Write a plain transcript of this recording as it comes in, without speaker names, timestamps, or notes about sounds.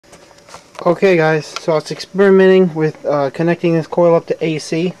Okay guys, so I was experimenting with connecting this coil up to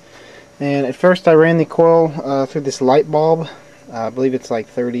AC, and at first I ran the coil through this light bulb. I believe it's like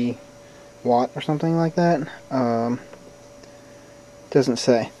 30 watt or something like that. Doesn't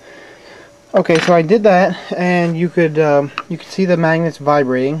say. Okay, so I did that, and you could see the magnets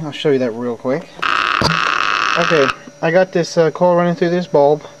vibrating. I'll show you that real quick. Okay, I got this coil running through this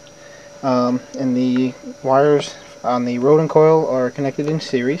bulb, and the wires on the Rodin coil are connected in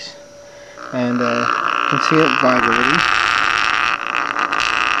series. And you can see it vibrating.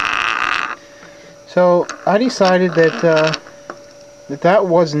 So I decided that that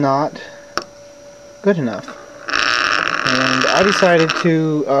was not good enough, and I decided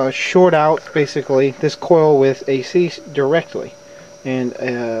to short out basically this coil with AC directly. And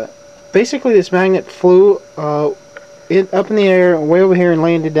basically this magnet flew up in the air way over here and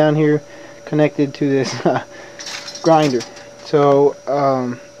landed down here, connected to this grinder. So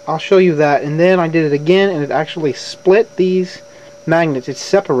I'll show you that, and then I did it again, and it actually split these magnets. It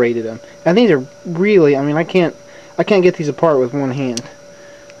separated them, and these are really, I mean, I can't get these apart with one hand.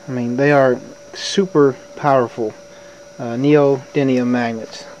 I mean, they are super powerful neodymium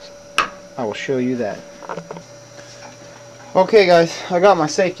magnets. I will show you that. Okay guys, I got my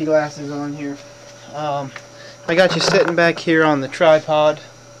safety glasses on here. I got you sitting back here on the tripod,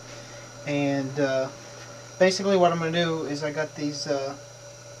 and basically what I'm going to do is I got these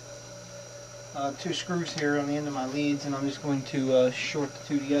two screws here on the end of my leads, and I'm just going to short the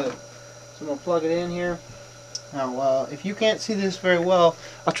two together. So I'm going to plug it in here. Now if you can't see this very well,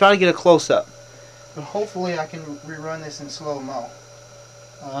 I'll try to get a close-up, but hopefully I can rerun this in slow-mo.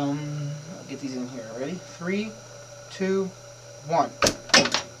 I'll get these in here. Ready? 3, 2, 1.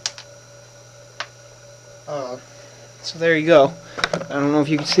 So there you go. I don't know if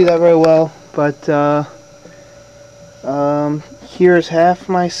you can see that very well, but here's half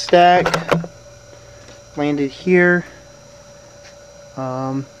my stack. Landed here.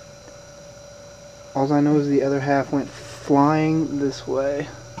 All I know is the other half went flying this way.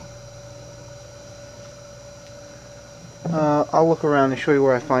 I'll look around and show you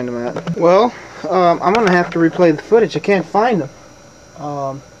where I find them at. Well, I'm gonna have to replay the footage. I can't find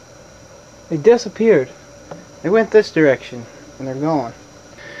them. They disappeared. They went this direction and they're gone.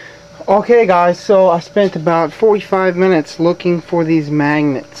 Okay guys, so I spent about 45 minutes looking for these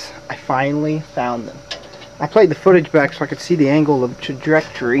magnets. I finally found them. I played the footage back so I could see the angle of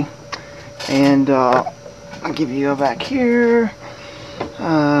trajectory, and I'll give you a back here,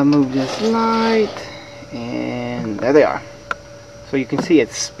 move this light, and there they are. So you can see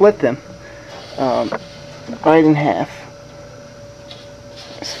it split them right in half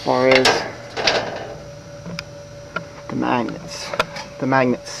as far as the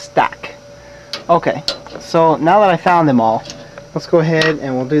magnet stack. Okay, so now that I found them all, let's go ahead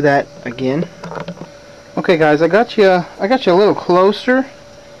and we'll do that again. Okay guys, I got you a little closer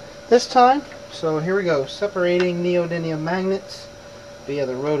this time. So here we go, separating neodymium magnets via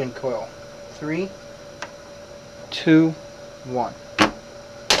the Rodin coil. 3, 2, 1.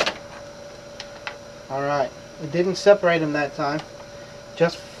 Alright, it didn't separate them that time,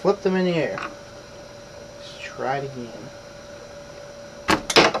 just flipped them in the air. Let's try it again.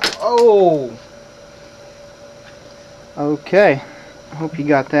 Oh! Okay, I hope you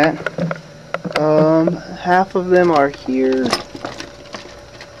got that. Half of them are here,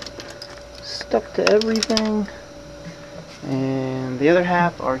 stuck to everything, and the other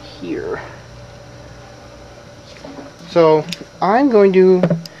half are here. So I'm going to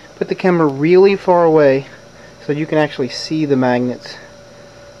put the camera really far away so you can actually see the magnets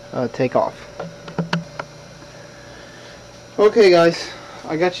take off. Okay guys,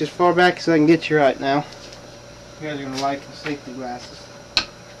 I got you as far back as I can get you right now. You guys are going to like the safety glasses.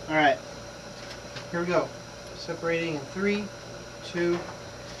 Alright. Here we go. Separating in 3, 2,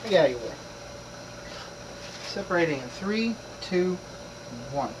 get out of your way. Separating in 3, 2,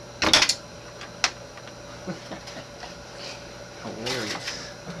 1.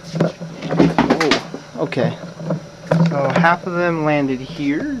 Hilarious. Oh, okay. So half of them landed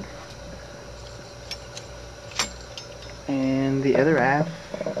here, and the other half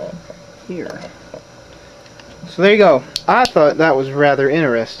here. So there you go. I thought that was rather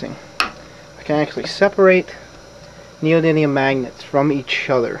interesting. I can actually separate neodymium magnets from each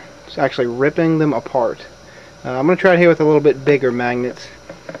other. It's actually ripping them apart. I'm going to try it here with a little bit bigger magnets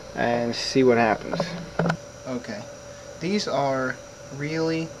and see what happens. Okay, these are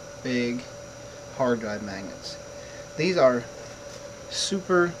really big hard drive magnets. These are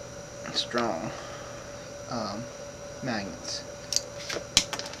super strong magnets.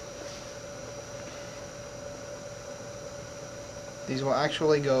 These will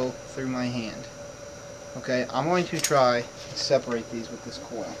actually go through my hand. Okay, I'm going to try to separate these with this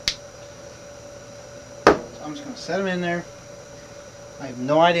coil. So I'm just going to set them in there. I have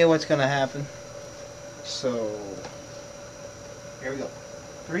no idea what's going to happen. So, here we go.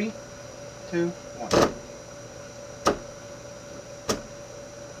 3, 2, 1.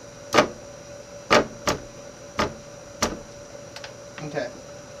 Okay,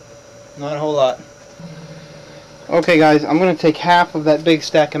 not a whole lot. Okay guys, I'm going to take half of that big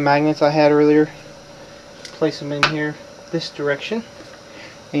stack of magnets I had earlier, place them in here this direction,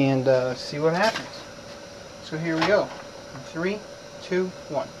 and see what happens. So here we go. 3, 2,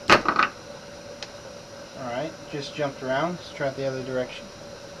 1. Alright, just jumped around. Let's try it the other direction.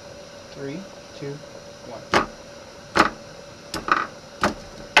 3, 2, 1.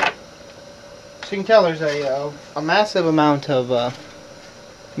 So you can tell there's a massive amount of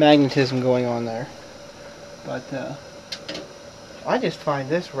magnetism going on there. But I just find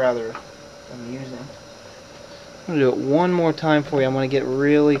this rather amusing. I'm going to do it one more time for you. I'm going to get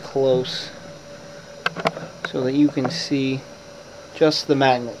really close so that you can see just the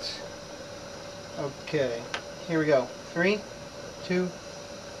magnets. Okay, here we go. 3, 2,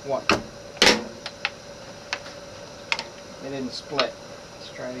 1. It didn't split. Let's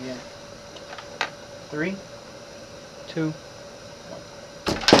try it again. 3, 2, 1.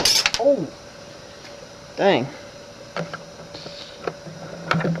 Oh! Dang.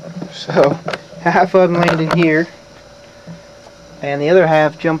 So, half of them landed here, and the other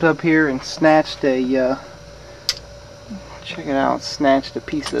half jumped up here and snatched a, check it out, snatched a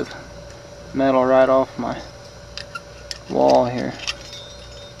piece of metal right off my wall here.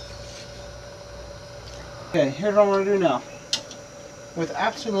 Okay, here's what I'm going to do now. With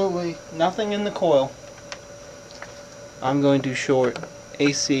absolutely nothing in the coil, I'm going to short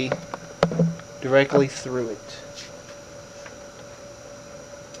AC directly through it.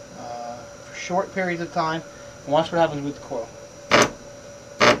 For short periods of time, and watch what happens with the coil.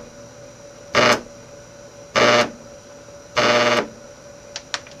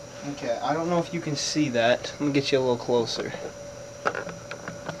 Okay, I don't know if you can see that. Let me get you a little closer.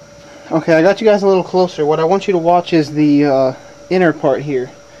 Okay, I got you guys a little closer. What I want you to watch is the inner part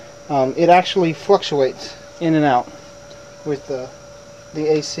here. It actually fluctuates in and out with the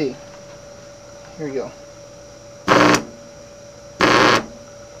AC. Here we go.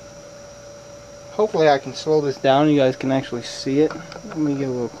 Hopefully I can slow this down. You guys can actually see it. Let me get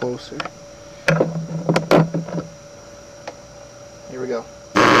a little closer. Here we go.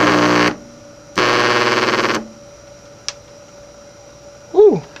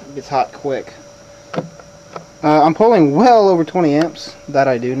 Woo! It gets hot quick. I'm pulling well over 20 amps. That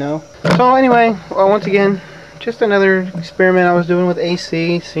I do know. So anyway, once again, just another experiment I was doing with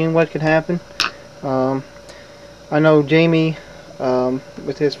AC, seeing what could happen. I know Jamie,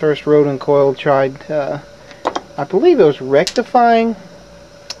 with his first Rodin coil, tried, I believe it was rectifying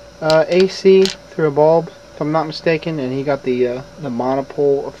AC through a bulb, if I'm not mistaken, and he got the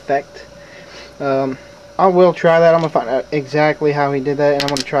monopole effect. I will try that. I'm going to find out exactly how he did that, and I'm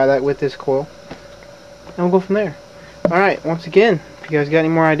going to try that with this coil, and we'll go from there. Alright, once again, if you guys got any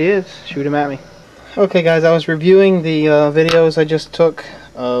more ideas, shoot them at me. Okay guys, I was reviewing the videos I just took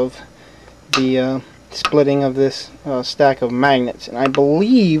of the splitting of this stack of magnets, and I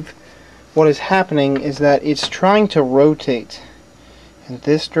believe what is happening is that it's trying to rotate in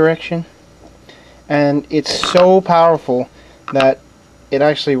this direction, and it's so powerful that it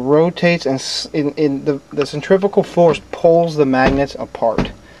actually rotates, and the centrifugal force pulls the magnets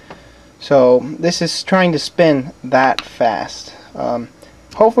apart. So this is trying to spin that fast.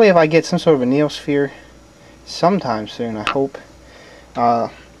 Hopefully if I get some sort of a neosphere sometime soon, I hope,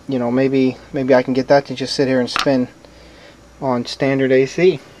 you know, maybe I can get that to just sit here and spin on standard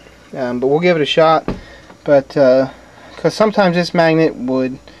AC. But we'll give it a shot. But because sometimes this magnet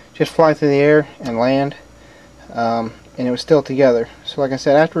would just fly through the air and land, and it was still together. So like I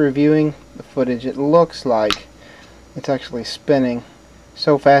said, after reviewing the footage, it looks like it's actually spinning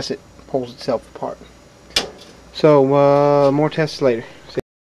so fast it pulls itself apart. So more tests later.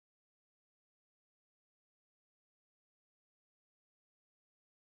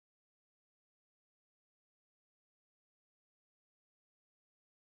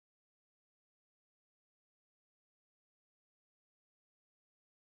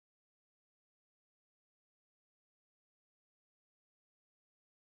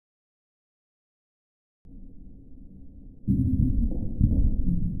 You